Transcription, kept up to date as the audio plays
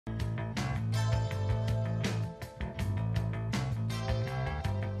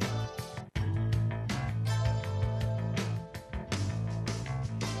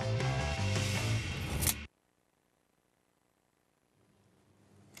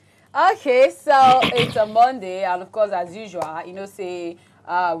Okay, so it's a Monday, and of course, as usual, say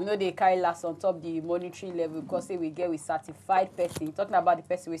we know they carry last on top the monetary level because say we get with certified person, talking about the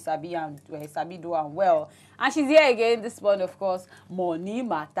person we sabi and sabi do and well. And she's here again this morning, of course, Money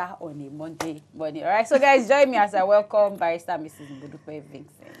Matta on a Monday morning. All right, so guys, join me as I welcome Barrister Mrs. Mbudupe Vincent.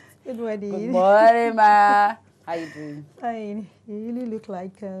 Good morning. Good morning, ma. How you doing? Fine. You really look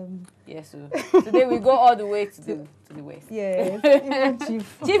like Yes, so today we go all the way to the west. Yes, even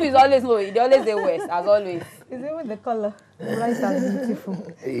Chief. Chief is always low. He always the west, as always. It's even the color. Bright and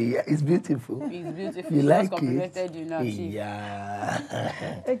beautiful. Yeah, it's beautiful. It's beautiful. You like complimented you now, Chief.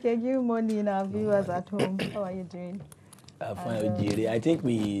 Yeah. Okay, good morning, our viewers at home. How are you doing? Fine, Jerry. I think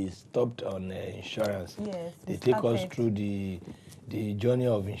we stopped on insurance. Yes. They take us through the journey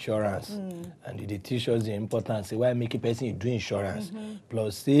of insurance, and they teach us the importance. Say why make a person do insurance,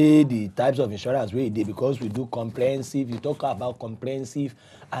 plus say the types of insurance we did, because we do comprehensive. You talk about comprehensive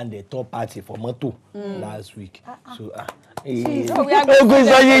and the third party for motor last week. So If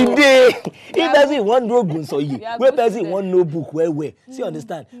person want no gun so you, where person want no book where. See,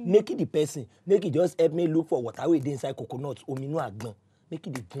 understand? Make it the person, make it just help me look for what I will inside coconuts or no agbon. Make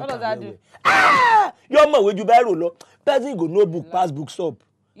it the drink. What does that do? Your man with you buy roll. Person go no book, pass book stop.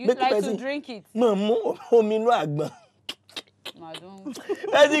 You like to drink it. Mamo, omi no agbon. I don't.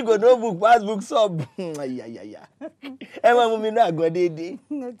 Person go no book, pass book stop. Yeah. Emma omi no agbon dey.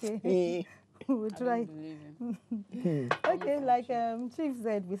 Okay. We'll try. Okay, like Chief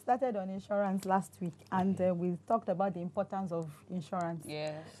said, we started on insurance last week, and we talked about the importance of insurance.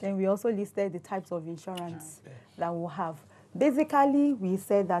 Yes. Then we also listed the types of insurance that we'll have. Basically, we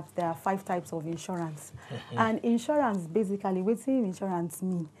said that there are 5 types of insurance. And insurance, basically, what does insurance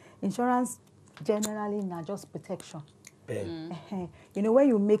mean? Insurance generally not just protection. You know, when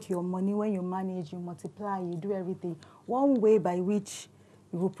you make your money, when you manage, you multiply, you do everything. One way by which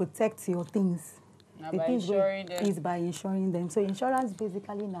you will protect your things. Now by insuring them. Is by insuring them. So insurance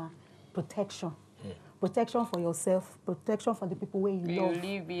basically now protection. Protection for yourself, protection for the people where you love. You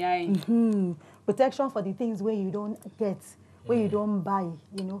leave behind. Protection for the things where you don't get, where you don't buy,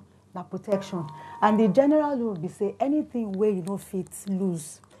 you know, that protection. And the general rule be say anything where you don't fit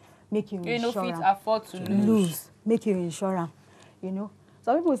lose, make you insurance. You don't fit afford to lose, make you insurance, you know.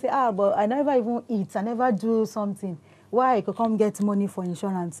 Some people say, but I never even eat, I never do something. Why I could come get money for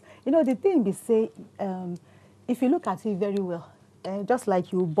insurance? You know, the thing be say, if you look at it very well, just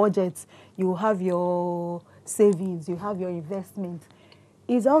like you budget, you have your savings, you have your investment,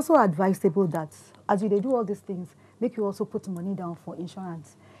 it's also advisable that as you do all these things, make you also put money down for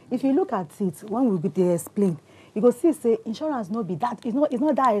insurance. If you look at it, when we be explain, you go see say insurance not be that it's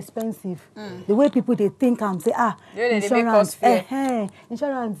not that expensive. The way people they think and say insurance,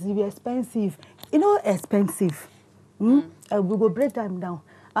 insurance will be expensive. You know, expensive. We go break them down,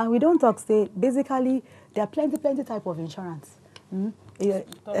 and we don't talk. Say basically there are plenty type of insurance.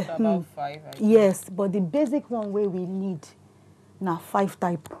 Talk about 5. Yes, but the basic one where we need now 5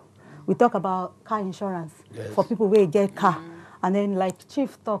 type. We talk about car insurance for people where get car, and then like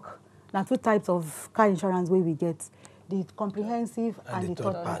Chief talk now 2 types of car insurance where we get the comprehensive and the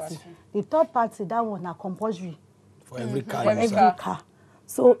third party. The third party, that one are compulsory for every car. For every car.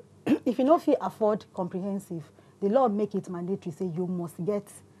 So if you don't feel afford comprehensive, the law make it mandatory, say you must get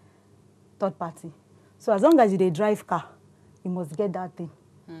third party. So as long as you drive car, you must get that thing.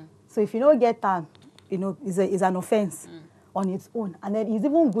 So if you don't get that, you know, it's an offense on its own. And then it's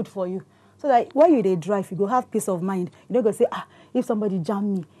even good for you. So that when you drive, you go have peace of mind. You don't go say, if somebody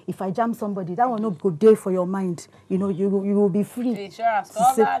jam me, if I jam somebody, that will not go there for your mind. You know, you will be free. The insurance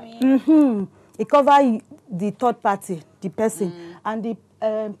cover me. It cover the third party, the person. And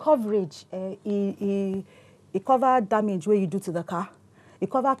the coverage, it cover damage where you do to the car. It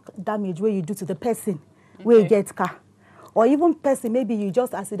cover damage where you do to the person where you get car. Or even person, maybe you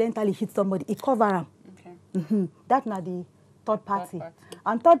just accidentally hit somebody, it cover them. That's not the third party.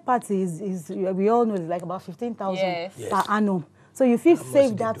 And third party is we all know, it's like about 15,000 per annum. So you feel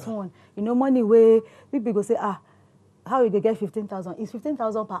save that one. You know, money where people go say, how you go get 15,000? It's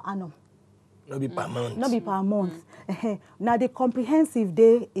 15,000 per annum. Not be per month. Not be per month. Now the comprehensive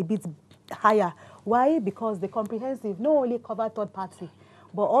day a bit higher. Why? Because the comprehensive not only cover third party,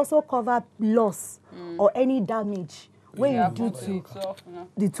 but also cover loss or any damage when you do to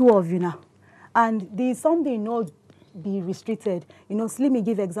the 2 of you now. And the something not be restricted. You know, let me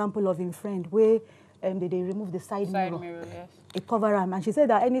give example of a friend where they remove the side mirror. Yes. It cover them, and she said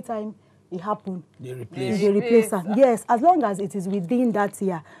that anytime it happen, they replace her. Yes, as long as it is within that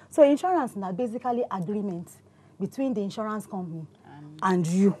year. So insurance now basically agreement between the insurance company and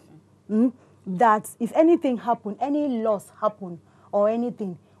you. That if anything happen, any loss happen or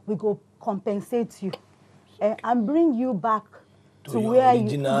anything, we go compensate you and bring you back to your where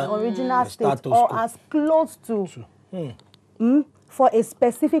original state status or quo. as close to for a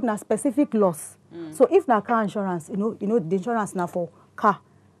specific loss. So if na car insurance, you know the insurance now for car,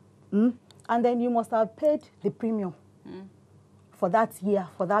 and then you must have paid the premium for that year,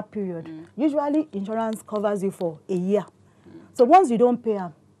 for that period. Usually insurance covers you for a year. So once you don't pay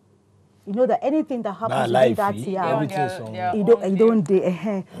them, you know that anything that happens within that year, you don't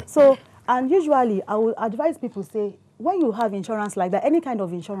do. So, and usually I will advise people, say, when you have insurance like that, any kind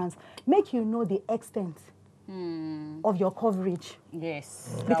of insurance, make you know the extent of your coverage. Yes.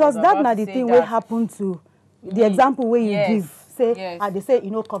 Because that's not the thing will happen to the example where you give. Say, they say,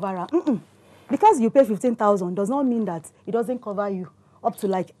 cover her. Because you pay 15,000 does not mean that it doesn't cover you up to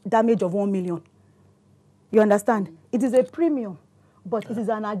like damage of 1 million. You understand? It is a premium, but it is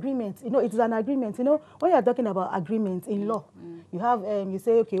an agreement. It is an agreement. When you are talking about agreement in law, you have, you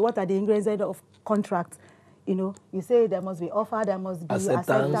say, okay, what are the ingredients of contract? You say there must be offer, there must be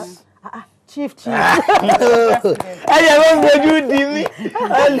acceptance. Chief. I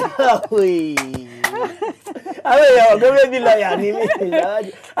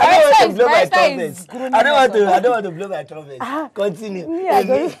don't want to blow my trumpet. Continue.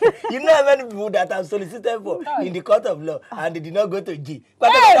 You know how many people that have solicited for in the court of law and they did not go to G.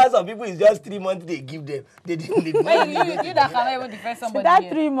 But because some people, it's just 3 months they give them. They didn't. You that cannot even defend somebody. That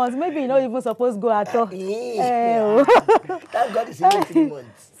 3 months, maybe you're not even supposed to go at all. Thank God it's only 3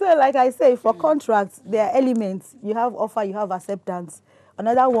 months. So, like I say, for contracts, there are elements. You have offer, you have acceptance.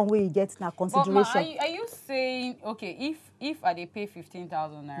 Another one where you get now consideration. But are you saying, okay, if I they pay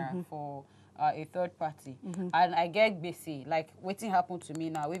 15,000 naira for a third party and I get basic, like waiting happened to me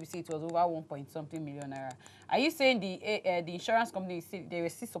now, we see it was over 1-point-something million naira. Are you saying the insurance company they were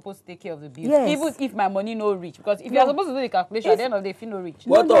still supposed to take care of the bills, even if my money no reach? Because if you're supposed to do the calculation, at the end of the day, if you no reach.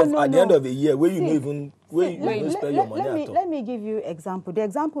 At the end of the year, where you don't spend your money at all? Let me give you example. The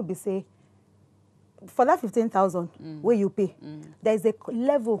example be say, for that 15,000 where you pay, there is a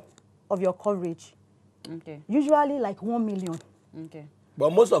level of your coverage. Okay. Usually like 1 million. Okay.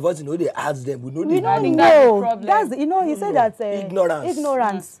 But most of us, they ask them. We don't know. That's he said that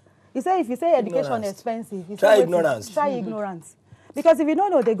ignorance. He said if you say education expensive, try ignorance. Try ignorance. Because if you don't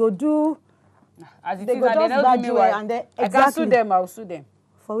know, they go do. As it they is, go just graduate and then I can sue them. I'll sue them.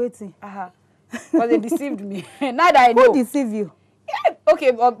 For waiting. Because they deceived me. Now that I know. Who deceived you? Yeah. Okay.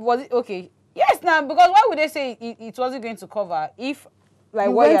 But was it okay? Yes, now, because why would they say it wasn't going to cover if, like,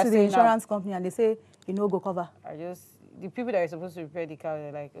 you what you're went to the saying insurance now, company and they say, go cover. The people that are supposed to repair the car,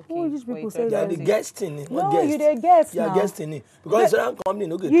 they're like, okay. Who these people say that? They are the guests in it. No, you the guests now. You are guests in it. Because the insurance company,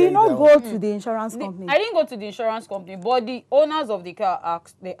 you not go to the insurance company. I didn't go to the insurance company, but the owners of the car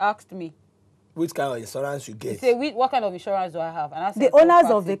asked me, which kind of insurance you get? They say, what kind of insurance do I have? And I said, the owners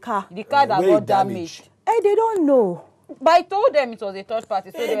of the car. The car that got damaged. Hey, they don't know. But I told them it was a third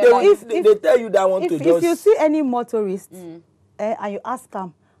party. So they tell you that one to just... If you see any motorist and you ask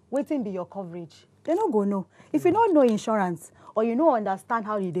them, waiting be your coverage, they don't go know. If you don't know insurance or you don't understand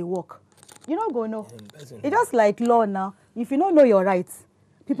how they work, you don't go know. It's just like law now. If you don't know your rights,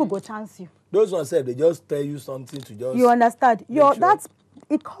 people go chance you. Those ones say they just tell you something to just... You understand?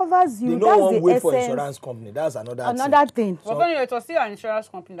 It covers you. They don't want to wait for insurance company. That's another thing. Well, it was still an insurance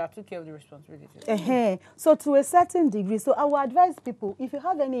company that took care of the responsibility. So to a certain degree, so I will advise people, if you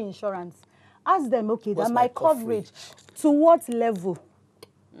have any insurance, ask them, okay, that my coverage, to what level?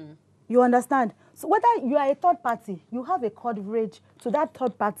 You understand? So whether you are a third party, you have a coverage to that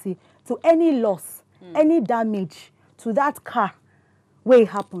third party, to any loss, any damage to that car where it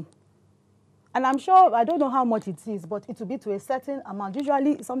happened. And I'm sure, I don't know how much it is, but it will be to a certain amount.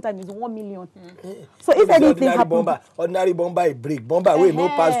 Usually, sometimes it's 1 million. So if anything happens... Ordinary bomber, a break. Bomber, we no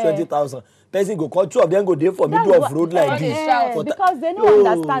pass 20,000. Person go call 2 of them go there for middle of road like this. Because they don't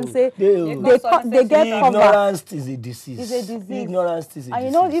understand, say, they get covered. Ignorance is a disease. It's a disease. Ignorance is a disease. And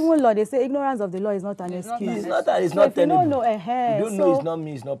you know, even law, they say ignorance of the law is not an excuse. It's not tenable. You don't know, you don't know, it's not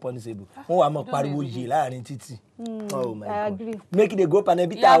me, it's not punishable. Oh, I'm a pariwo jila and titi. Oh my God. I agree. Make it a go and a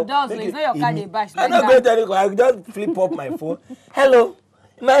bit out. It's not your car they bash. I'm not going to tell you, I just flip up my phone. Hello.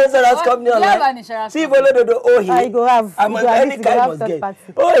 My insurance company online. See, follow the I go have. I'm on any kind of get.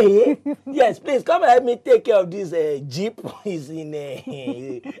 Oh, yes, please come and help me take care of this Jeep. Is in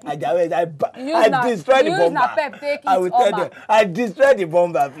I destroyed the bomber. I will tell you. I destroyed the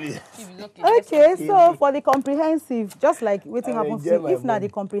bomber, please. Okay, so for the comprehensive, just like waiting happens to you, if not the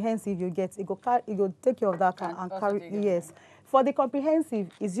comprehensive you get, it go take care of that car and carry. Yes, for the comprehensive,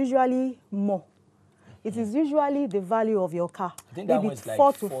 it's usually more. It is usually the value of your car. I think that one is like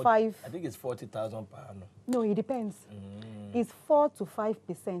 4 to 5. I think it's 40,000 per annum. No, it depends. is 4 to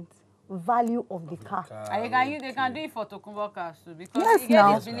 5% value of the car. And they can do it for Tokumbo cars too, because Yes, you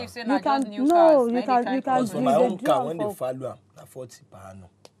now. get this belief saying You that can- just new no, cars. you like can- they you can Because for do my the own car, drill when they for- follow, na 40 per annum.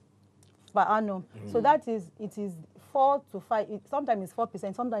 per annum. So that is, it is 4 to 5, sometimes it's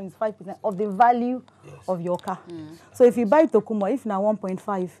 4%, sometimes it's 5% of the value of your car. So if you buy Tokumo, if now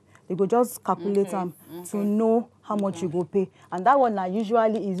 1.5, they go just calculate them to know how much you go pay. And that one now is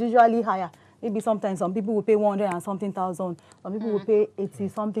usually higher. Maybe sometimes some people will pay 100 and something thousand. Some people will pay 80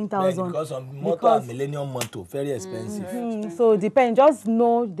 something thousand. Because some motor and millennium motor, very expensive. So depend, just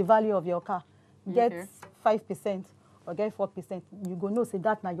know the value of your car. Get 5% or get 4%. You go know say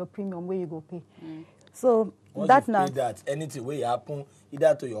that now your premium where you go pay. So Once that you now pay that, anything will happen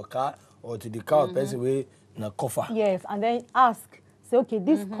either to your car or to the car of person wey na cover. yes, and then ask, say okay,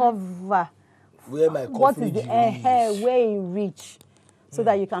 this cover, Where my what is coverage the reach. where it reach, so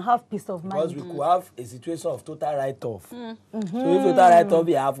that you can have peace of Because mind. we could have a situation of total write-off. So if total write-off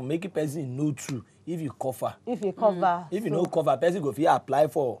you have, make a person know true if you cover. If you cover, If you so no cover, person go fit apply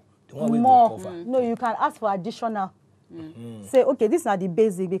for the one wey go more. cover. No, you can ask for additional. Say okay, this is not the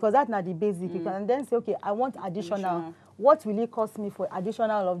basic, because that's not the basic. You can then say okay, I want additional. What will it cost me for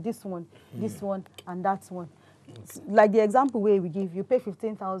additional of this one, and that one? Like the example where we give, you pay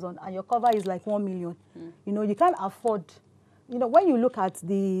 15,000 and your cover is like 1 million. You know, you can't afford. You know, when you look at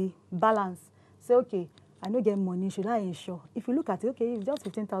the balance, say okay, I don't get money, should I insure? If you look at it, okay, it's just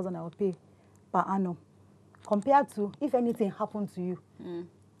 15,000 I will pay per annum, compared to if anything happened to you.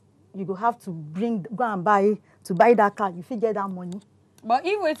 You go have to go and buy that car. You fit get that money. But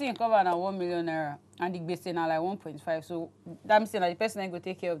if waiting in cover na 1 million naira and the gbese na like 1.5, so that means that the person ain't go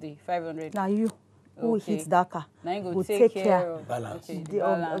take care of the 500. Now you who Okay. hits that car Now you go will take care of Balance. okay,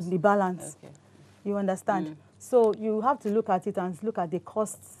 of the balance. Okay. You understand? So you have to look at it and look at the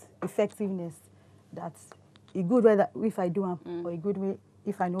cost effectiveness. That's a good way that if I do them, or a good way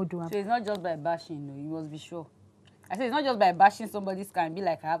if I no do them. So it's not just by bashing, no, you must be sure. I say it's not just by bashing somebody's car and be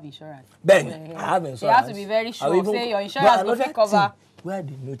like, I have insurance. Ben, I have insurance. You have to be very sure. Even, Say your insurance go fit cover. Where I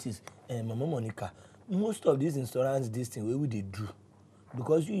did notice, Mama Monica, most of these insurance, this thing, where would they do?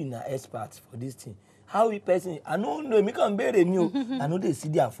 Because you are an expert for this thing. How we person, I don't know, me can bear a new, I know they see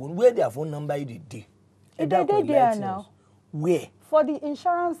their phone, where their phone number is they. They there now. Where? For the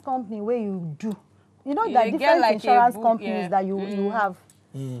insurance company where you do, you know You that get different like a insurance book, companies that you have.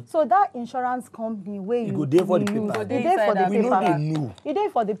 So that insurance company where you go there for the use, paper. it dey for the We know they paper. know. It dey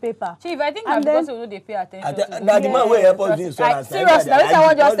for the paper. Chief, I think And that because then- we know they pay attention to Now the man wey help us do insurance. serious, now this I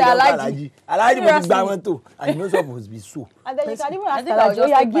want just say Alaji. Alaji must be Seriously. one too, and you know supposed to be so. And then you can even I ask think I'll Alaji, just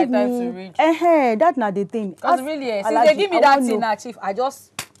 "Oya, take my give time me." to read. That's not the thing. Because Ask really, since Alaji, they give me I that want thing know. now, Chief, I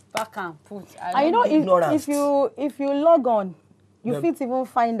just back and put. And you know, Ignorance. if you log on, you Them- fit even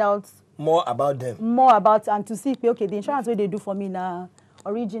find out More about them. more about and to see okay, the insurance wey they do for me na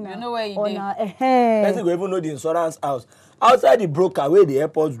original. You know where you or dey. na Person go even know the insurance house. Outside the broker where the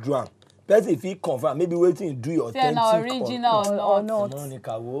airports do am, person fit confirm maybe wetin do your say authentic na original or or not. not.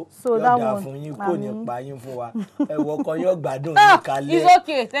 Monica wo. So yóò that dáa one, fún yín kò ní àmín. pa yín fún wa. Ẹ̀wọ̀ kan yóò gbádùn Ah, ní kalẹ̀. it's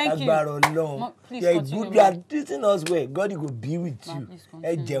okay, thank you. Agbára Ọlọ́run. Please Yeah, continue, good. You are ma'am. treating us well. God go be with Ma'am, you. please Ẹ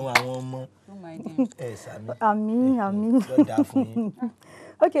continue. jẹun àwọn ọmọ. Don't mind him. Ẹ sàmì. Àmín. Yóò dáa fún yín.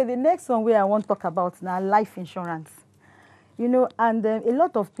 Okay, the next one where I want to talk about now life insurance. You know, and a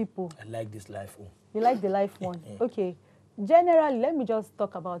lot of people, I like this life. Oh. you like the life one. Okay, generally, let me just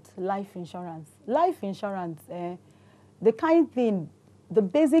talk about life insurance. Life insurance, the kind thing, the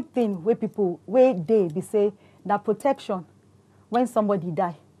basic thing where people, where they be say, that protection when somebody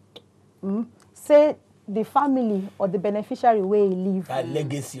die. Say the family or the beneficiary where he live, That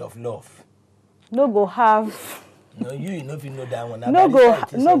legacy of love. no go have, No, you know if you know that one.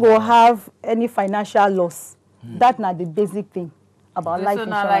 no go have any financial loss. That's not the basic thing about life So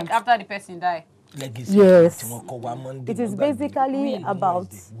now, insurance. like after the person die, Legacy. Yes. Tí wọ́n kọ́ wa Monday, It is wọ́n gbàgbé. basically Will about-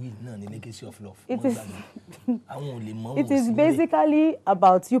 Will náà ni legacy of love. It Wọ́n is- gbàgbé. Àwọn ò lè mọ̀ It wọ́n is sílẹ̀. basically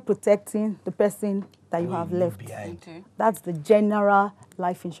about you protecting the person that you Who have leave left. behind. okay. That's the general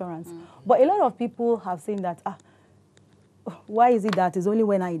life insurance. But a lot of people have seen that, why is it that it's only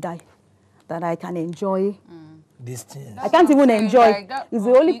when I die that I can enjoy? This thing. I can't even saying, enjoy. like that- It's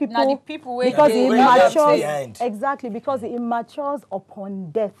the only it- na the people, people wey because dey it When you left matures. behind. Exactly, because it matures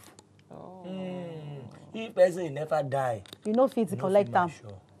upon death. If person never die, You know, fit to collect them.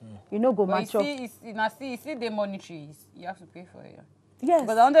 You know, go But mature. you see the monetary, you have to pay for it. Yes.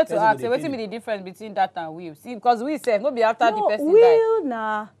 Because I wanted to Person ask, go dey what's pay. be the difference between that and will? See, because we say, no be after the No, person died. will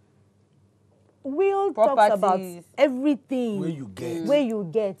nah. Will talks about Properties. everything Where you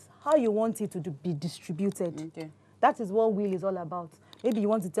get. how you want it to be distributed. Okay. That is what will is all about. maybe you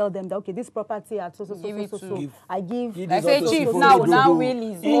want to tell them that, okay, this property at so, I give. I say, Chief, now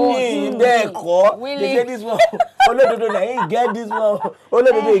Willie is in there, they get this one. Olododo, get this one.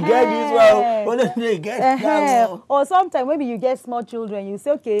 Olododo, get this one. Olododo, get that one. Or sometimes maybe you get small children, you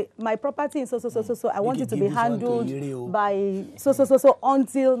say, okay, my property is so, I want it to be handled by so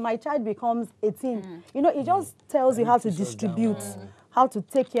until my child becomes 18. You know, it just tells you how to distribute, how to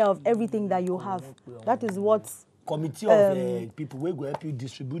take care of everything that you have. That is what committee of people will go help you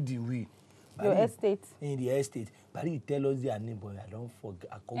distribute the will. Your estate. In the estate. But he tell us their name, but I don't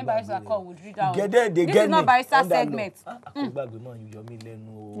forget. This is not barrister segment. You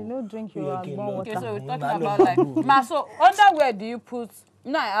know, drink your water. Okay, so we're talking about like... so, under where do you put...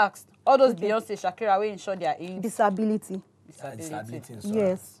 You know, I asked, all those Beyonce, Shakira, we insure their age. Disability. Disability.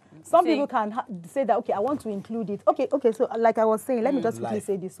 Yes. Some people can say that, okay, I want to include it. Okay, so like I was saying, let me just quickly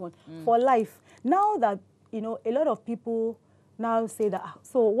say this one. For life, now that, you know, a lot of people now say that,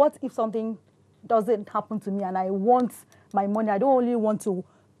 so what if something doesn't happen to me and I want my money? I don't only want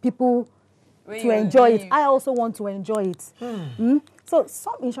people to enjoy it. I also want to enjoy it. So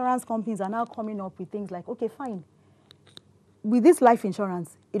some insurance companies are now coming up with things like, okay, fine. With this life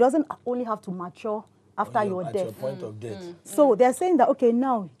insurance, it doesn't only have to mature after your death. Your point of death. So they're saying that, okay,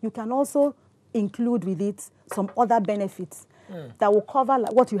 now you can also include with it some other benefits that will cover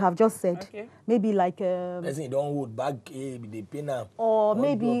like what you have just said. Okay. Maybe like... you don't hold back, they pay now. Or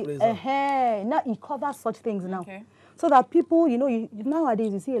maybe, now it covers such things now. Okay. So that people, you know,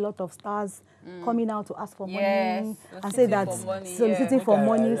 nowadays you see a lot of stars coming out to ask for money and say that soliciting for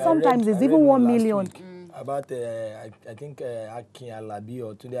money. Sometimes it's even 1 million. About, I think Akin Alabi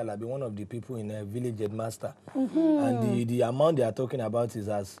or Tunde Alabi, one of the people in a village headmaster. And the amount they are talking about is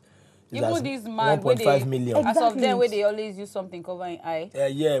as... Even this man, 1.5 million. Exactly. As of them, where they always use something covering eye.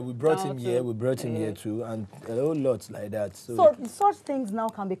 Yeah, we brought him here. We brought him here too, and a whole lot like that. So such things now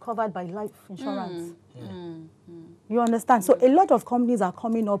can be covered by life insurance. You understand? So a lot of companies are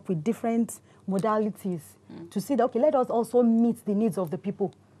coming up with different modalities to see that, okay, let us also meet the needs of the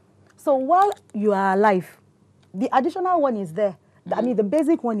people. So while you are alive, the additional one is there. I mean, the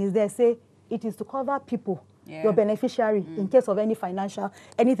basic one is there. Say it is to cover people. Your beneficiary, in case of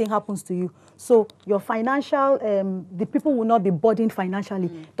anything happens to you. So your financial, the people will not be burdened financially.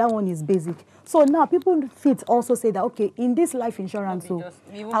 That one is basic. So now people fit also say that, okay, in this life insurance, so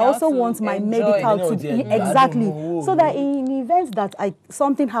I also want my medical to be exactly. So that in events that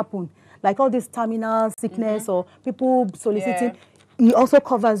something happen, like all this terminal sickness or people soliciting, it also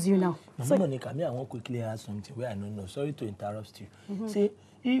covers you now. So Monica, I want to quickly ask something where I don't know. Sorry to interrupt you. See,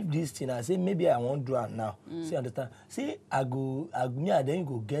 if this thing, I say maybe I won't do it now. See, understand? See, I then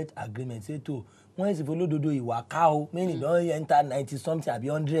go get agreement. Say to once if you do you work out, meaning don't enter 90 something, I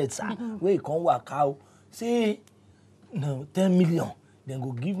be 100, sir. Where you can't work out. See, no 10 million. Then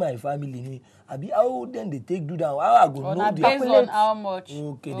go give my family. I be how then they take do that. How I go know based on how much?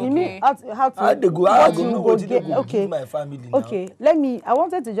 Okay. You mean how they go? How go know what they go give my family now? Okay. I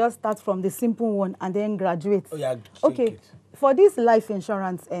wanted to just start from the simple one and then graduate. Oh yeah. Okay. For this life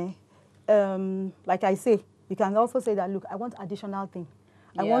insurance, like I say, you can also say that, look, I want additional thing.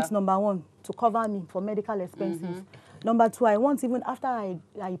 I want, number one, to cover me for medical expenses. Number two, I want even after I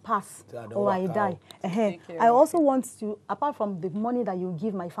pass or I die. I also want to, apart from the money that you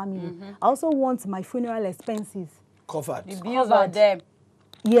give my family, I also want my funeral expenses covered. The bills on them.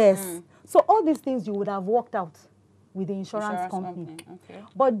 Yes. So all these things you would have worked out with the insurance company. Okay.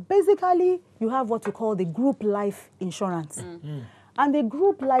 But basically, you have what you call the group life insurance. And the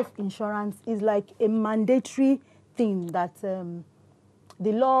group life insurance is like a mandatory thing that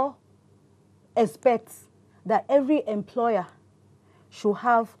the law expects that every employer should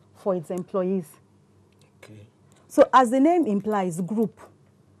have for its employees. Okay. So as the name implies, group.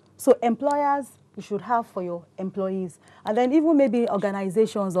 So employers, you should have for your employees. And then even maybe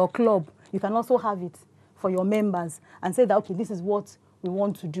organizations or club, you can also have it for your members and say that, okay, this is what we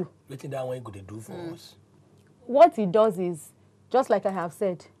want to do. What think that one could do for us? What it does is, just like I have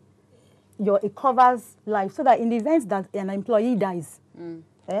said, it covers life so that in the event that an employee dies,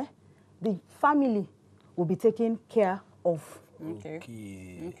 the family will be taken care of.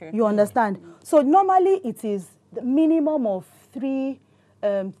 Okay. You understand? So normally it is the minimum of three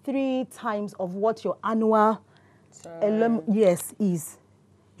times of what your annual is.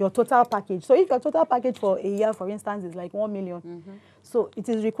 Your total package. So if your total package for a year, for instance, is like 1 million, so it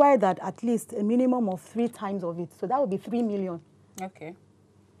is required that at least a minimum of 3 times of it. So that would be 3 million. Okay.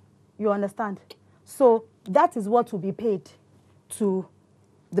 You understand? So that is what will be paid to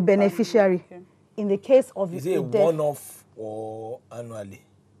the beneficiary in the case of is it a death. one-off or annually?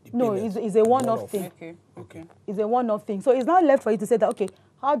 No, it's a one-off thing. Okay. It's a one-off thing. So it's not left for you to say that, okay,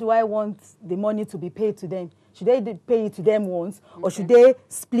 how do I want the money to be paid to them? Should they pay it to them once, or should they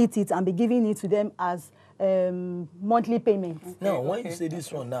split it and be giving it to them as monthly payments? Now, when you say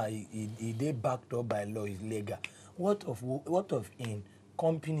this one now, it they backed up by law, is legal. What of in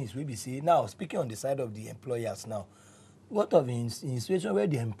companies we be say now, speaking on the side of the employers now, what of in situation where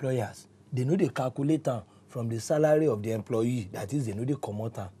the employers, they know the calculator from the salary of the employee, that is, they know the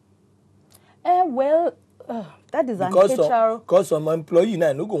commuter. That is an HR. HR. Because some employee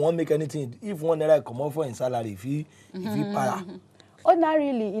now no go want make anything if one naira come out for in salary if he para.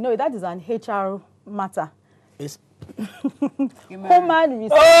 Ordinarily, that is an HR matter. It's Human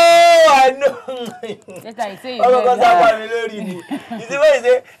resource. oh, I know. That's how you say it. Oh, because you see what you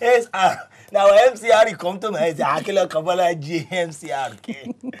say? Yes, now MCR come to my head. Akila Kabbalah GMCR.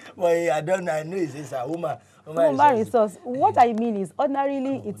 Okay, but I don't know. I know it's a woman. Human resource. What I mean is,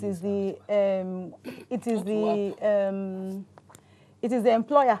 ordinarily, it is the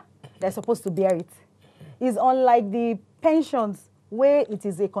employer that's supposed to bear it. It's unlike the pensions, where it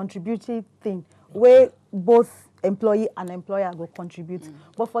is a contributory thing, where both employee and employer will contribute.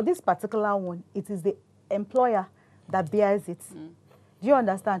 But for this particular one, it is the employer that bears it. Do you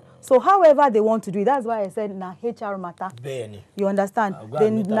understand? So however they want to do it, that's why I said na HR matter. You understand?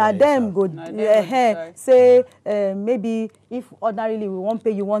 Then na them go say maybe if ordinarily we won't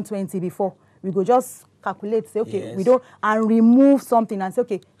pay you 120 before, we go just calculate, say okay, we don't, and remove something and say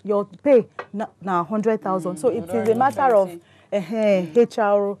okay, your pay now 100,000. So it is a matter of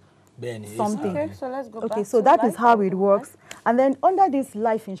HR something. Okay, so let's go back. Okay, so that is how it works. And then under this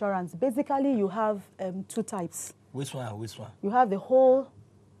life insurance, basically you have 2 types. Which one? You have the whole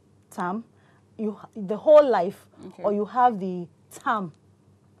term, the whole life, or you have the term.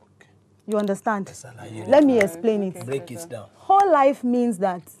 Okay. You understand? Let me explain it. Break it down. Whole life means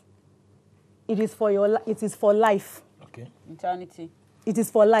that it is for life. Okay. Eternity. It is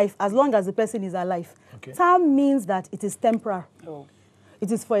for life, as long as the person is alive. Okay. Term means that it is temporal. Oh.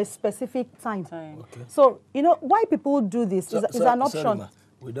 It is for a specific time. Okay. So, why people do this is an option. Sorry,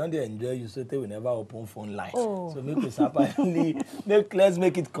 we don't enjoy you, so we never open phone lines. So let's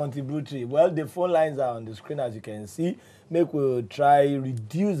make it contributory. Well, the phone lines are on the screen, as you can see. We'll try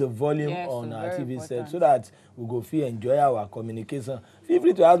reduce the volume on our TV set so that we go feel enjoy our communication. Feel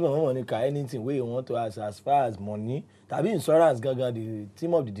free to ask Monica anything where you want to ask as far as money. That be insurance, gaga, the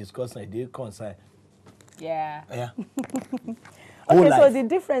theme of the discussion, they concern. Yeah. Okay, so the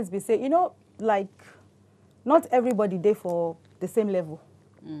difference we say, like, not everybody there for the same level.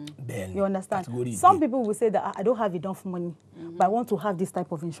 You understand? Some people will say that I don't have enough money, but I want to have this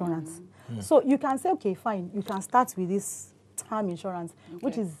type of insurance. So you can say, okay, fine, you can start with this term insurance,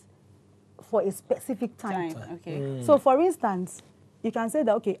 which is for a specific time. Okay. So for instance, you can say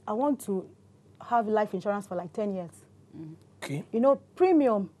that, okay, I want to have life insurance for like 10 years. Okay.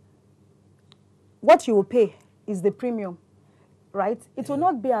 Premium, what you will pay is the premium, right? It will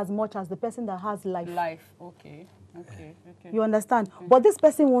not be as much as the person that has life. Okay. You understand? But this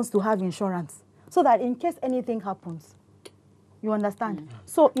person wants to have insurance so that in case anything happens, you understand?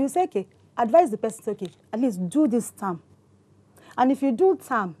 So you say, okay, advise the person, okay, at least do this term. And if you do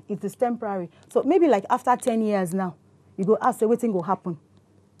term, it is temporary. So maybe like after 10 years now, you go ask, what thing will happen?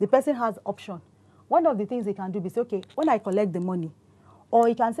 The person has option. One of the things they can do is say, okay, when I collect the money, or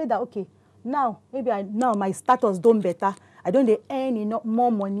you can say that, okay, now, maybe now my status don't better, I don't earn enough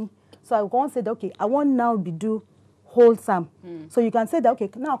more money. So I want to say that, okay, I want now be do wholesome. So you can say that, okay,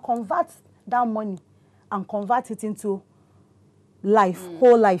 now convert that money and convert it into life,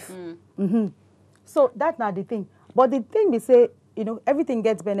 whole life. So that's not the thing. But the thing we say, everything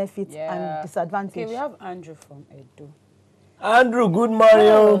gets benefits and disadvantage. Okay, we have Andrew from Edo. Andrew, good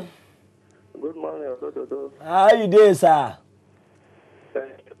morning. Good morning. How you doing, sir?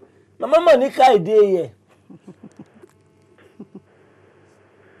 Mama Monica is there here.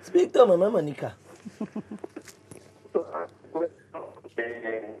 Speak to Mama Monica.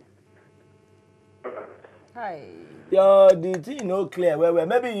 Hi. The thing no clear. Well,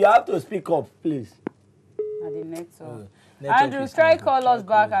 maybe you have to speak up, please. At the network. Andrew, try call us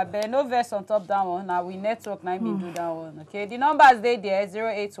back. I bet no verse on top that one. Now we network. Now me do that one. Okay. The numbers they there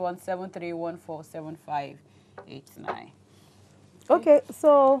 08173147589. Okay,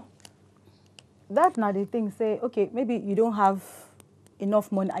 so that's not the thing. Say, okay, maybe you don't have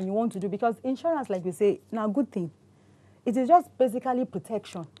enough money and you want to do, because insurance, like we say, now good thing. It is just basically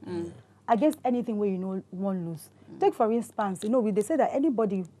protection against anything where won't lose. Take for instance, they say that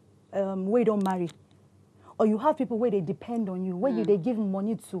anybody where you don't marry, or you have people where they depend on you, where they give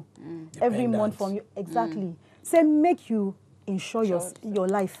money to every month from you. Exactly. Say make you insure your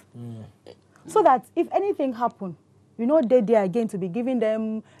life. So that if anything happen, you know they're there again to be giving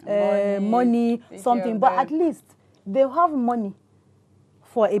them money something, but at least they'll have money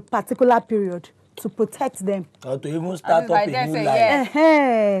for a particular period to protect them. Or to even start up a new life.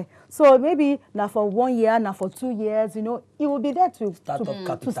 Yes. So maybe now for 1 year, now for 2 years, you know, it will be there to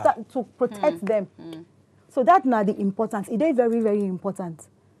protect them. So that's now the importance. It is very, very important.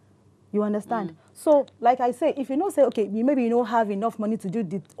 You understand? So, like I say, if you know, say, okay, maybe you don't have enough money to do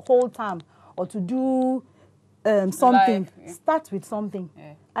the whole term or to do something, start with something.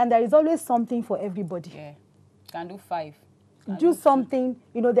 And there is always something for everybody. Can do 5. Do something,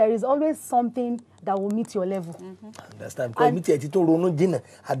 you know, there is always something that will meet your level. Understand? Because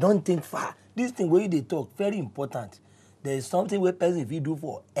I don't think far. This thing where they talk, very important. There is something where person if you do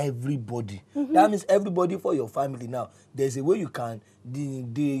for everybody. That means everybody for your family now. There's a way you can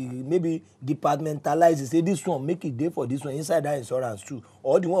maybe departmentalize it. Say this one, make it there for this one inside that insurance too.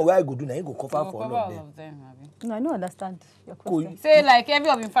 Or the one where I go do now, you go cover for all of them. No, I don't understand your question. Say like every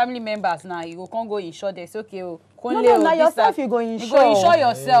of your family members now, you can't go insure this. Okay, no, now yourself you go insure. You go insure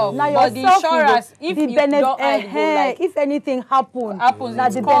yourself. Now but yourself, the insurance, if the you don't like, if anything happens, now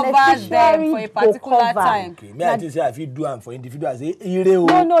the covers them for a particular time. Okay, me I think say if you do am for individual, say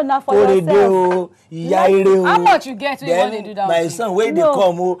no, not for yourself. How much you get when you want to do that? My son, where they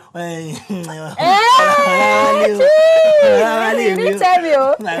come, you tell me,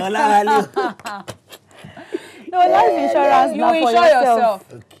 no, life insurance you insure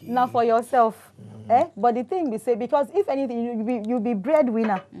yourself. Now for yourself. But the thing we say, because if anything, you'll be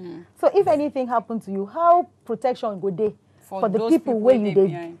breadwinner. So if anything happens to you, how protection go there for the people where you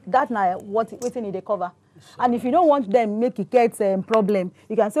did? That now what need they cover. And if you don't want them make it get problem,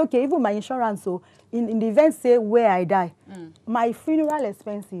 you can say, okay, even my insurance, so in the event say where I die, my funeral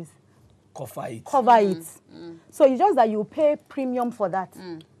expenses cover it. So it's just that you pay premium for that.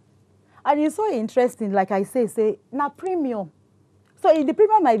 And it's so interesting, like I say now premium. So the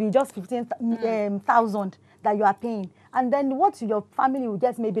premium might be just 15,000 that you are paying. And then what your family will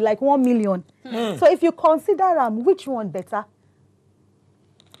get maybe like 1 million. So if you consider which one better,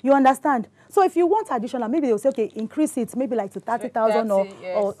 you understand? So if you want additional, maybe they'll say, okay, increase it maybe like to 30,000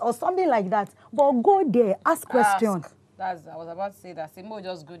 or something like that. But go there, ask question. I was about to say that. Simo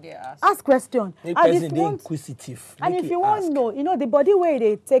just go there, ask question. Make person inquisitive. And if you want to know, you know, the body where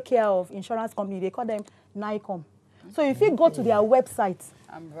they take care of insurance company, they call them NICOM. So if you go to their website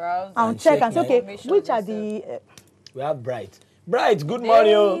and browse and check and say, okay, which are the... we have Bright. Bright, good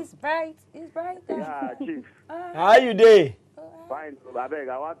morning. It's Bright. Yeah, Chief. How you doing? Fine. I beg,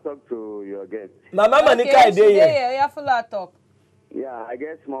 I want to talk to your guest. My mama Nika is there. Yeah, full of talk. Yeah, I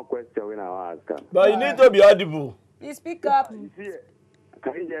get small question when I ask her. But you need to be audible. Please speak up. Can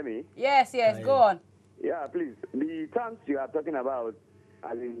you hear me? Yes, go on. Yeah, please. The terms you are talking about,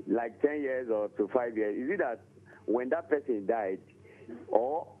 as in like 10 years or to 5 years, is it that when that person died,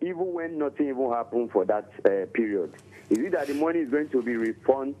 or even when nothing even happened for that period, is it that the money is going to be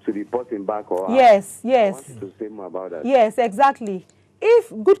refunded to the person back? Or yes. I want to say more about that. Yes, exactly.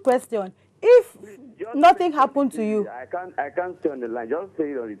 Good question. If nothing happened to you, I can't stay on the line. Just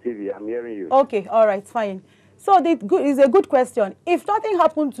say it on the TV. I'm hearing you. Okay, all right, fine. So it's a good question. If nothing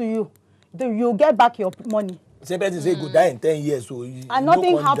happened to you, you get back your money. Say person say go die in 10 years, so and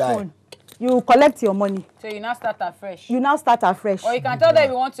nothing happened. You collect your money. So you now start afresh. Or you can tell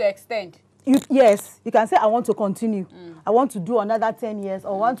them you want to extend. Yes, you can say I want to continue. I want to do another 10 years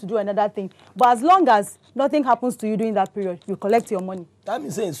or want to do another thing. But as long as nothing happens to you during that period, you collect your money. That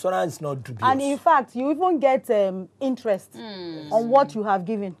means insurance is not dubious. And in fact, you even get interest on what you have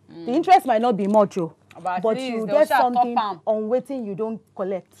given. The interest might not be much, but you get something on waiting you don't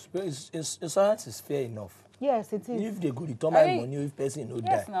collect. Insurance is fair enough. Yes, it is. If they go return my money, if person no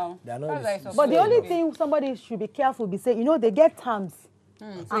die, they are not. But the only thing somebody should be careful be say, you know, they get terms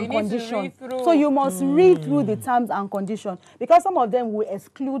and conditions. So you must read through the terms and conditions, because some of them will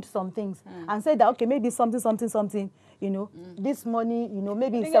exclude some things and say that, okay, maybe something, you know, this money, you know,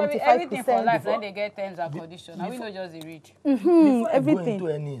 maybe 75%. Everything for life, then they get terms and conditions. And we know just the read. Before everything. I go into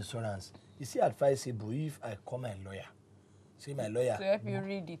any insurance, you see advisable if I call my lawyer. See my lawyer. To help you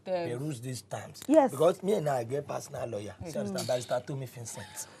read the terms. Peruse these terms. Yes. Because me and I get personal lawyer. See, understand? Barrister Tommy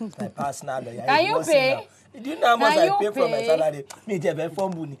Vincent. My personal lawyer. Can you pay? Do you know how much I pay from my salary? Me, it's a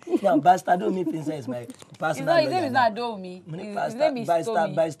phone money. Now, Barrister Tommy Vincent is my personal lawyer. His name is not Domi. His name is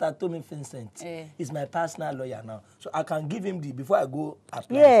Tommy. Barrister Tommy Vincent is my personal lawyer now. So I can give him before I go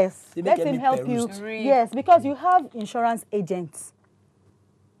apply. Yes. Let him help you. Yes, because you have insurance agents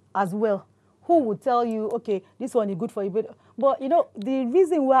as well who would tell you, okay, this one is good for you. But you know, the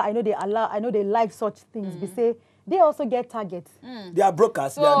reason why I know they like such things, they say they also get targets. They are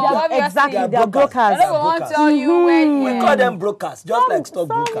brokers. So, they are Exactly, they are brokers. I don't want to tell you when. We call them brokers, just like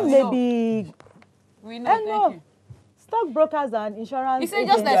stockbrokers. Some maybe We know, thank you. stockbrokers and insurance. You say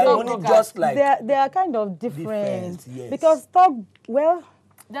just like They are only stockbrokers. just like they are kind of different. Yes. Because well,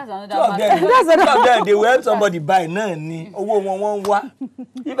 That's another two of matter. them, they will help somebody buy none. If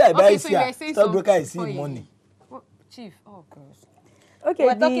I buy Okay, so you were saying stockbroker is something see money. What, Chief, oh gosh. okay,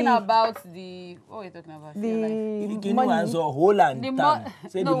 We're talking about the, what are we talking about? the Money. money. Whole and The town.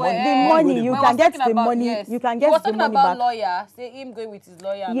 Say no, the money. The money, you we can was get talking the about- money. yes. You can We get was the talking money about back. lawyer, say him going with his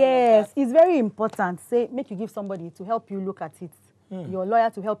lawyer. And Yes, all of it's very important. Say, make you give somebody to help you look at it. Your lawyer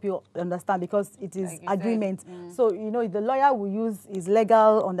to help you understand because it is Like you agreement. said, So, the lawyer will use his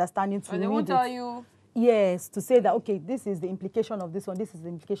legal understanding to that. But they read won't it. tell you. Yes, to say that, okay, this is the implication of this one, this is the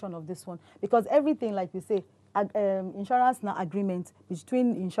implication of this one. Because everything, like we say, insurance now agreement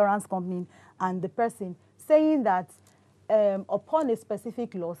between insurance company and the person saying that upon a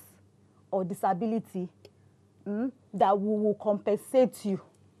specific loss or disability, that we will compensate you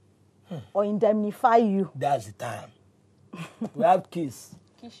or indemnify you. That's the time. We have kiss.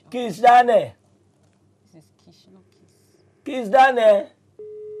 Kish. Kiss down there. This is Kish, no Kiss. Kiss down there.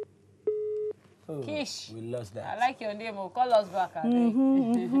 Oh, Kish. we lost I that. like your name. Call us back.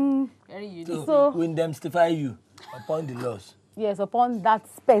 Very unique. So- we indemnify you upon the loss. Yes, upon that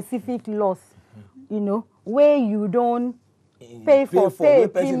specific loss, where you don't pay where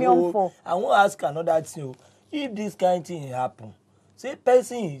person premium owe. for. I want to ask another thing. If this kind of thing happen, say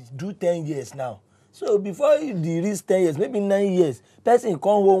person is do 10 years now. So before the reach 10 years, maybe 9 years, person can't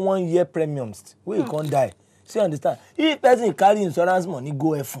hold 1 year premiums. Where you can't die. So you understand? If person carry insurance money,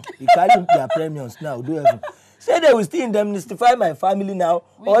 go F. He carry their premiums now, do F. Say they will still indemnify my family now.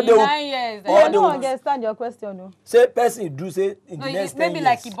 Within they will, 9 years. I they don't will- understand your question. No. Say person do say in No, the next 10 maybe years.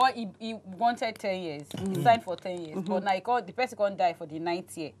 like he wanted 10 years. He signed for 10 years. But now the person can't die for the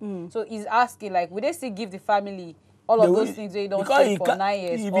 9th year. So he's asking, like, would they still give the family all of those things they don't because pay for 9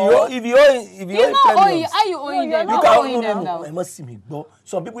 years? If Or you owe he's not owing. premiums, Are you owing them? you're You're not not owing owing them now. I must see me. But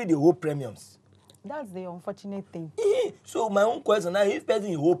some people they owe premiums. That's the unfortunate thing. So my own question now, if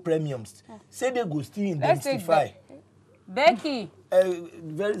person owe premiums, say they go still Let's take indemnify. Becky.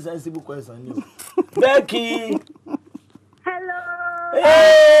 Very sensible question. You. Becky. Hello.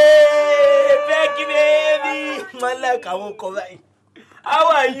 Hey, Becky, baby. My leg, I won't cover it. How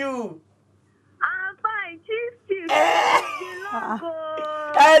are you? I'm fine. Chief. It's been long ago.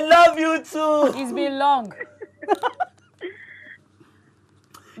 I love you too. It's been long.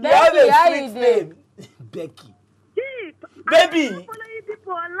 You have Becky, how a you sweet doing? name. Becky. Chief. Baby. I'm following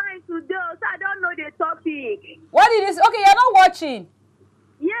people online today, so I don't know the topic. What did this? Okay, you're not watching.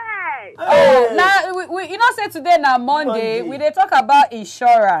 Yes. Hey. Now, we you know, say today na Monday. Monday. We dey talk about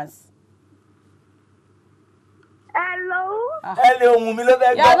insurance. Hello. Hello, Mumi.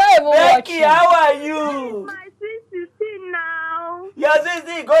 You're not even Becky, watching. how are you? My sweet 16 now. Your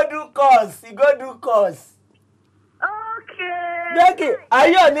sister, he go do course. He go do course. Okay. Becky, are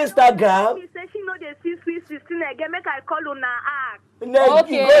you on Instagram? She say she know the sweet 16 again. Make I call una ask. No,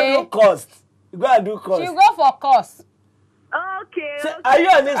 Okay. you go do course. You go and do course. She go for course. Okay. Say, okay. are you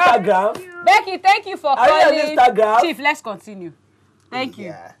on Instagram? Thank you. Becky, thank you for Are you on calling. Instagram? Chief, let's continue. Thank you.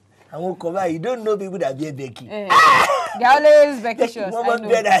 Yeah. I won't cover. You don't know people that be Becky. They're always Becky shows. I Woman know.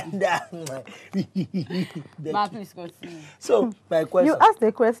 better than that. Ma, Becky. please continue. So my question. You asked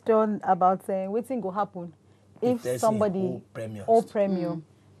a question about wetin go happen if person somebody owe premiums. owe premium.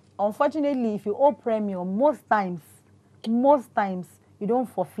 Unfortunately, if you owe premium, most times you don't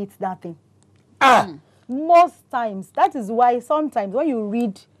forfeit that thing. Most times. That is why sometimes when you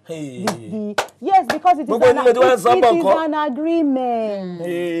read Hey. yes, because it is Gbogbo ẹni mo ti wá sọ it pọ̀ is nǹkan. an agreement.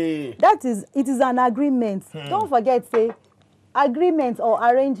 Hey. It is an agreement. Don't forget, say agreement or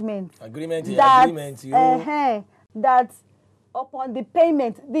arrangement. Agreement is That agreement. You. that upon the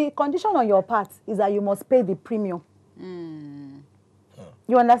payment, the condition on your part is that you must pay the premium.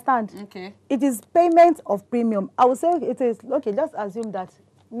 You understand? Okay. It is payment of premium. I would say it is okay. Just assume that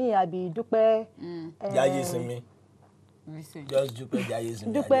me, I be Dupe. Jaye Simi. Listen. Just Dupe Jaye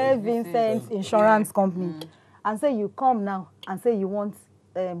Simi. Dupe Vincent Insurance Company, and say you come now and say you want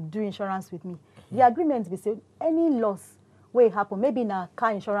do insurance with me. The agreement be say any loss wey happen, maybe na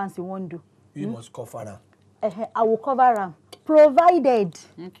car insurance you wan do, You must cover am. I will cover am, provided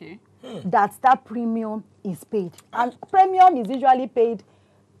Okay. that premium is paid, and premium is usually paid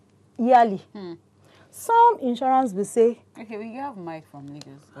yearly. Some insurance will say Okay, we have Mike from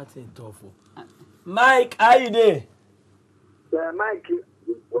Lagos. That's a tough one. Mike, how you there? Yeah, Mike.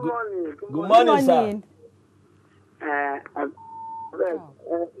 Good morning. Good morning, sir. morning.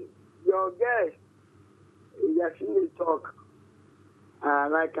 Your guest we are seeing the talk. I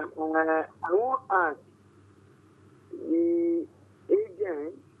want to ask the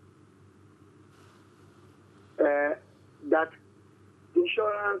agent that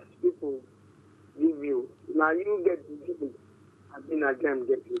insurance people give you. Now you get the deal. I've been at them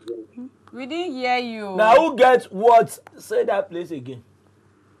get the deal. We didn't hear you. Now who gets what? Say that place again.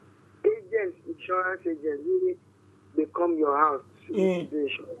 Agents, insurance agents, really, they come your house to do the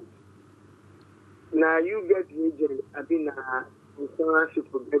insurance. Now you get the agent. I've been insurance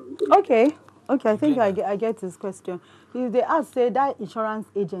people get the agent. Okay, I think I get this question. If they ask, say that insurance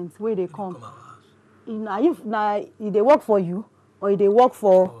agents where they come, if they work for you or if they work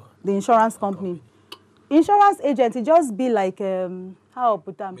for the insurance company. Insurance agent, it just be like how I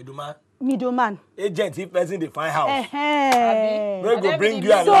put them? Middleman. Agent, if person they find house. They go bring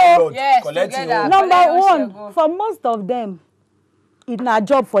you and landlord, collect you. Number one, for most of them, it's not a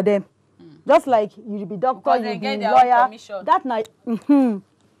job for them. Just like you be doctor, you be lawyer.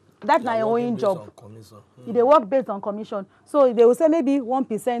 That na your own job. They work based on commission. So they will say maybe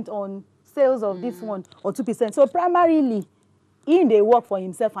 1% on sales of this one or 2%. So primarily, they work for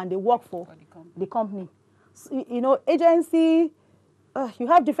himself and they work for the company. So, you know, agency, you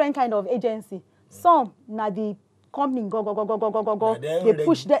have different kind of agency. Some na the company go. They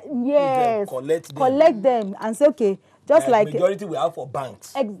push them, yes, collect them and say okay, just like majority we have for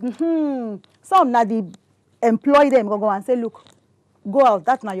banks. Some na the employ them go and say look, go out.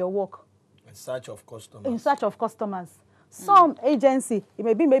 That's not your work. In search of customers. In search of customers. Some agency, it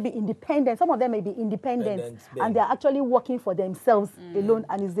may be maybe independent. Some of them may be independent, and they are actually working for themselves alone,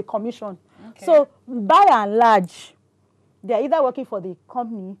 and it's the commission. Okay. So by and large, they are either working for the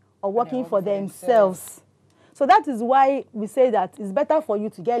company or working for themselves. So that is why we say that it's better for you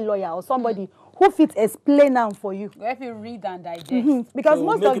to get a lawyer or somebody who fits explain them for you. If you read and digest. Because so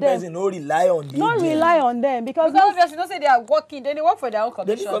most of them don't rely on them. Don't rely on them because obviously don't say they are working, then they work for their own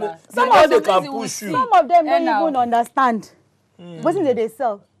commission. Some of them don't even understand. What they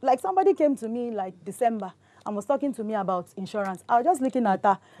sell? Like somebody came to me like December and was talking to me about insurance. I was just looking at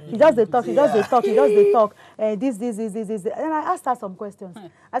her. She just they talk. This. And I asked her some questions.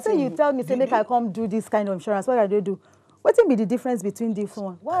 I said, you tell me, say make I come do this kind of insurance. What do I do? What will be the difference between this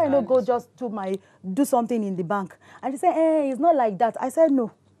one? Why I not go just do something in the bank? And she said, it's not like that. I said,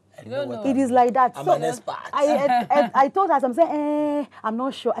 no. It is like that. I'm an expert. I told her, I'm saying, I'm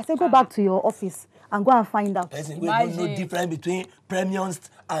not sure. I said, go back to your office and go and find out. We don't know difference between premiums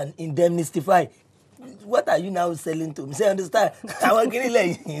and indemnify. What are you now selling to me? Say, understand? I want to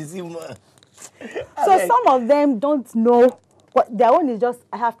like you see more. So some of them don't know. What their own is just,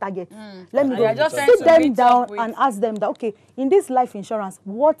 I have target. Let me go sit them down and ask them that, okay, in this life insurance,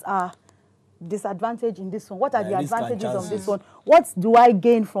 what are disadvantages in this one? What are the advantages of this one? What do I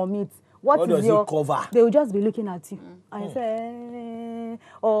gain from it? What does it cover? They will just be looking at you and say,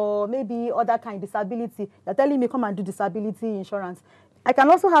 or maybe other kind of disability. They're telling me come and do disability insurance. I can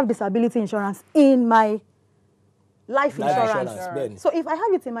also have disability insurance in my life insurance. So if I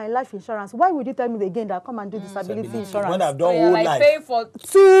have it in my life insurance, why would you tell me again that come and do disability insurance? When I've done whole life. Paying for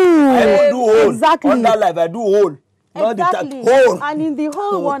two. I do whole. Exactly. On that life, I do whole. Exactly. Whole. And in the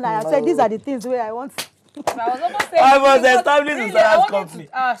whole one, I have said these are the things where I want. I was established insurance company.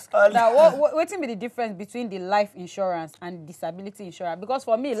 To ask that what will be the difference between the life insurance and disability insurance? Because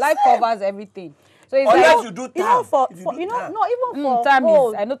for me, life covers everything. So it's unless you do time. Even for time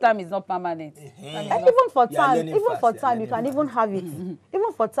whole, is, I know time is not permanent. And even for time, you can even have it.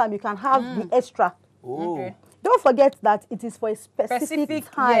 Even for time, you can have the extra. Okay. Don't forget that it is for a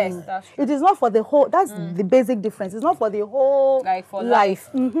specific time. Yes, that's true. It is not for the whole. That's the basic difference. It's not for the whole like for life.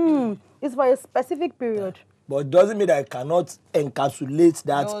 It's for a specific period. But it doesn't mean that I cannot encapsulate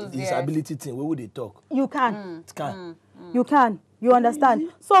that disability thing. Where would they talk? You can. It can. You can. You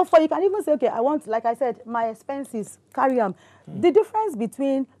understand? So you can even say, okay, I want, like I said, my expenses, carry on. The difference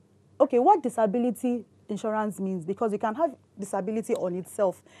between, okay, what disability insurance means, because you can have disability on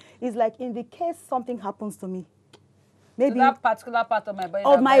itself, is like in the case something happens to me. Maybe to that particular part of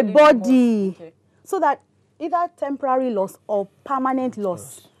my body. Okay. So that either temporary loss or permanent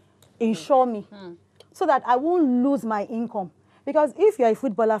loss insure me. So that I won't lose my income. Because if you're a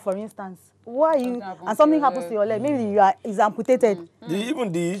footballer, for instance, why you and something happens to your leg, maybe is amputated.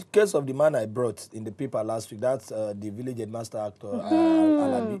 Even the case of the man I brought in the paper last week, that's the village headmaster actor,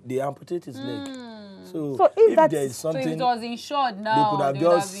 they amputate his leg. So if there is something, so if it was insured now, they could have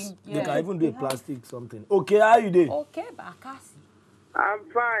just, they can even do a plastic something. Okay, how are you doing? Okay, Bakasi. I'm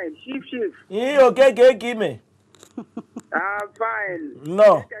fine. Chief. Okay, Kime. I'm fine.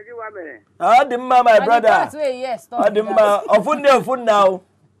 No. My brother. Yes, Ofun now.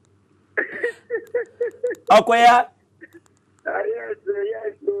 Okoya.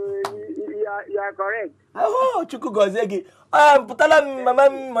 Yes, you are correct. Oh, Chuku Gozegi. Putala mama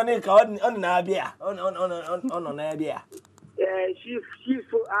money ka on na bia. On na bia. Chief,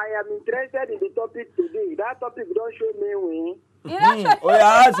 I am interested in the topic today. That topic don't show me way. Oh,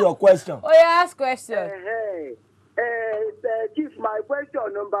 yeah, ask your question. Oh, yeah, ask question. Chief, my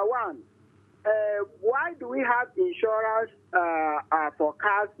question number one. Why do we have insurance for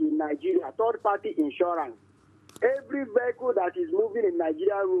cars in Nigeria, third-party insurance? Every vehicle that is moving in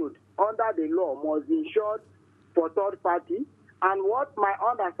Nigeria road under the law must be insured for third party. And what my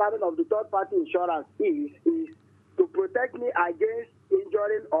understanding of the third-party insurance is to protect me against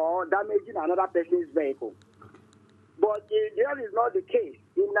injuring or damaging another person's vehicle. But that is not the case.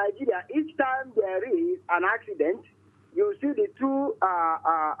 In Nigeria, each time there is an accident, you see the two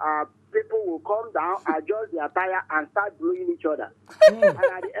people will come down, adjust their tire, and start blowing each other. And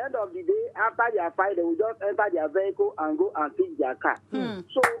at the end of the day, after their fight, they will just enter their vehicle and go and fix their car.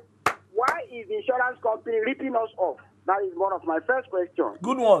 So why is the insurance company ripping us off? That is one of my first questions.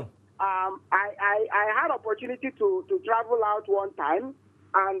 Good one. I had opportunity to travel out one time,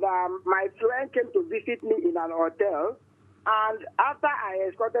 and my friend came to visit me in an hotel. And after I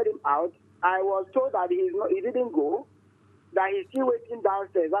escorted him out, I was told that he didn't go, that he's still waiting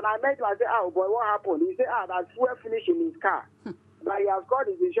downstairs. And I met him and said, "Oh boy, what happened?" He said, that fuel finished in his car. That he has called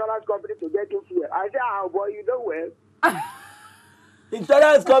his insurance company to get him fuel. I said, "Oh boy, you know well."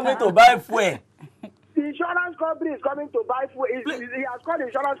 Insurance company to buy fuel. The insurance company is coming to buy fuel. He has called the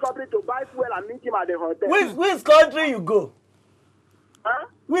insurance company to buy fuel and meet him at the hotel. Which country you go? Huh?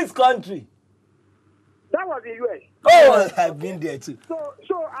 Which country? That was the US. Oh, I've been there too. So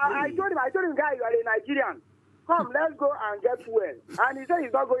I told him, guy, you are a Nigerian. Come, let's go and get fuel. And he said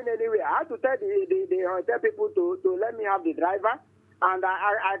he's not going anywhere. I had to tell the hotel people to let me have the driver. And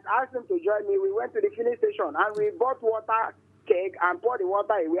I asked him to join me. We went to the filling station and we bought water keg and poured the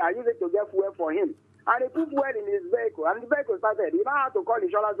water away. I used it to get fuel for him. And he put fuel in his vehicle. And the vehicle started. He now had to call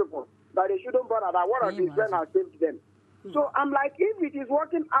insurance people that they shouldn't bother, that one of his friends has saved them. So I'm like, if it is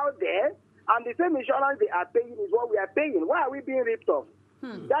working out there, and the same insurance they are paying is what we are paying, why are we being ripped off?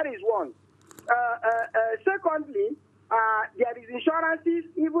 That is one. Secondly, there is insurances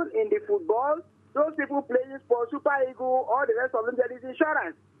even in the football. Those people playing for Super Eagle, all the rest of them, there is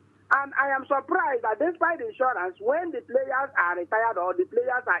insurance. And I am surprised that despite the insurance, when the players are retired or the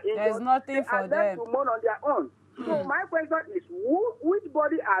players are injured, there's nothing for them to mourn on their own. So my question is, which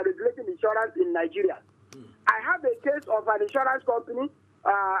body are regulating insurance in Nigeria? I have a case of an insurance company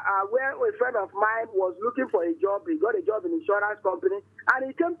where a friend of mine was looking for a job. He got a job in insurance company, and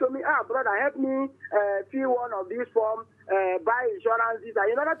he came to me, brother, help me fill one of these forms, buy insurances.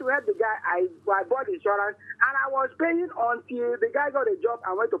 And in order to help the guy, I bought insurance, and I was paying until the guy got a job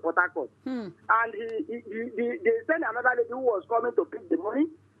and went to Port Harcourt. And they sent another lady who was coming to pick the money,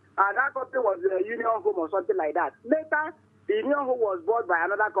 and that company was a Union Home or something like that. Later, the Union Home was bought by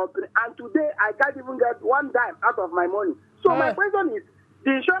another company, and today I can't even get one dime out of my money. So my question is,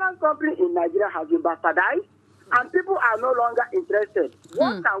 the insurance company in Nigeria has been bastardized, and people are no longer interested.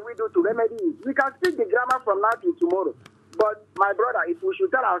 What can we do to remedy it? We can speak the grammar from now till tomorrow. But my brother, if we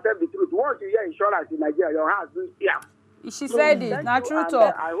should tell ourselves the truth, once you hear insurance in Nigeria, your heart will fear. She said it. Not true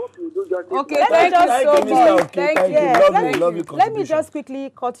talk. I hope you do justice. Okay, thank you so much. Thank you. Love you. Let me just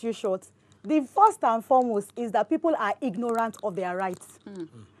quickly cut you short. The first and foremost is that people are ignorant of their rights.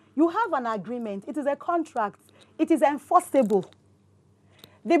 You have an agreement. It is a contract. It is enforceable.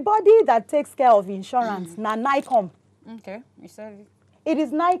 The body that takes care of insurance, na NICOM. Okay, you said it. It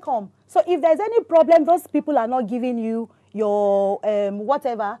is NICOM. So if there's any problem, those people are not giving you your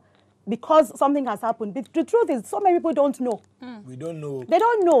whatever because something has happened. The truth is, so many people don't know. We don't know. They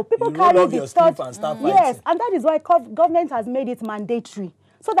don't know. People carry the thought. Yes, and that is why government has made it mandatory.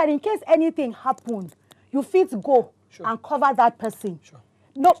 So that in case anything happens, you fit go and cover that person.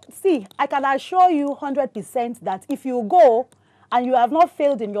 No, see, I can assure you 100% that if you go and you have not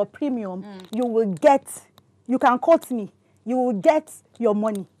failed in your premium, you will get, you can quote me, you will get your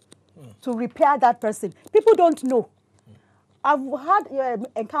money to repair that person. People don't know. I've had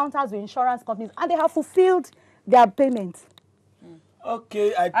encounters with insurance companies and they have fulfilled their payment.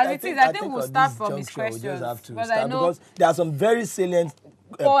 Okay, I think we'll start from his questions. Because there are some very salient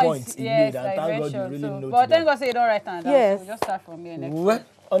points in it, and thank God you really know. But thank God say you don't write down. Yes. We'll just start from here next week.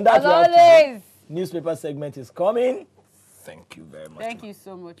 On that, as always, newspaper segment is coming. Thank you very much. Thank you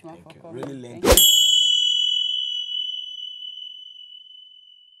so much, man. Thank you. Really lengthy.